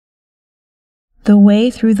The Way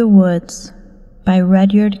Through the Woods by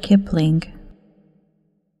Rudyard Kipling.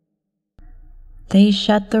 They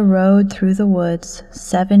shut the road through the woods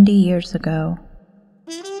 70 years ago.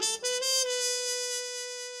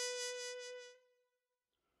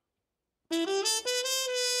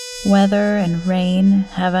 Weather and rain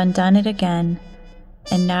have undone it again,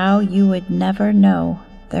 and now you would never know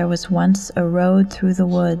there was once a road through the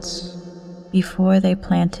woods before they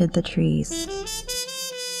planted the trees.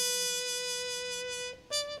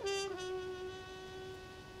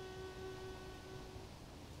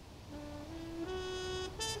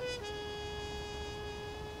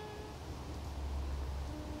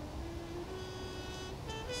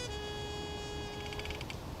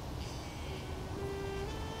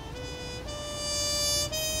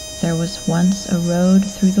 There was once a road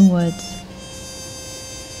through the woods.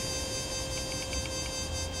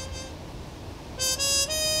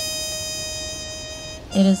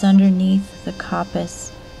 It is underneath the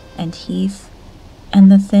coppice and heath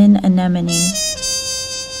and the thin anemones.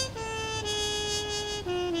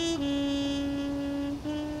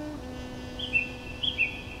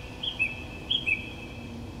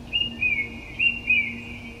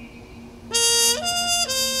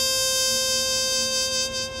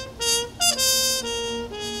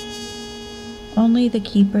 Only the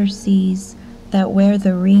keeper sees that where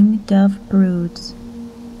the ring-dove broods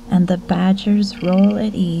and the badgers roll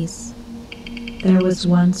at ease, there was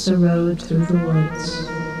once a road through the woods.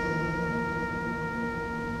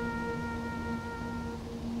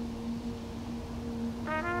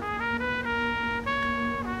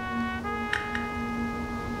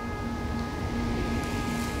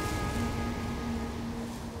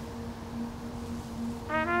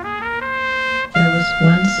 There was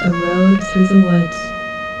once a road through the woods.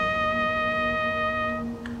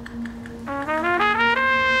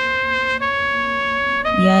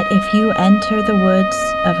 Yet if you enter the woods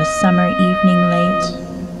of a summer evening late,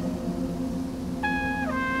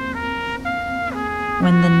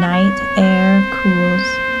 when the night air cools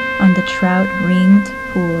on the trout-ringed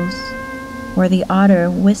pools, where the otter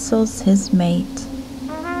whistles his mate,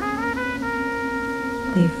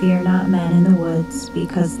 they fear not men in the woods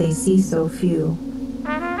because they see so few.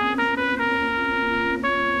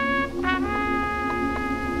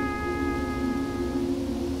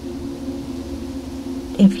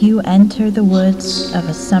 If you enter the woods of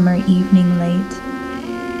a summer evening late,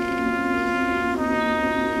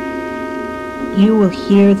 you will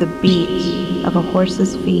hear the beat of a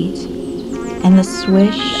horse's feet and the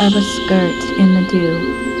swish of a skirt in the dew,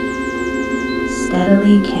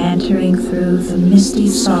 steadily cantering through the misty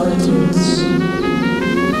solitudes.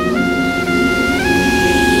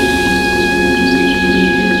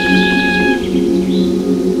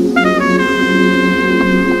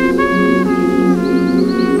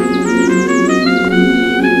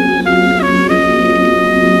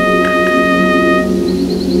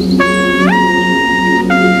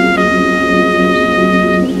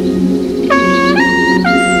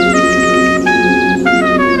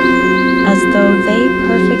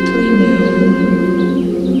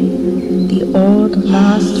 The old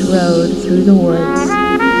lost road through the woods.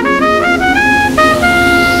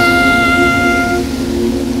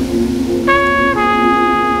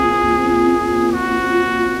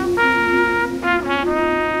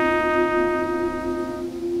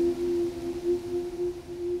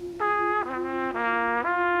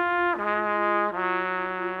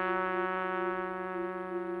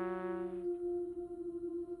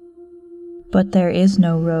 But there is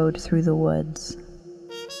no road through the woods.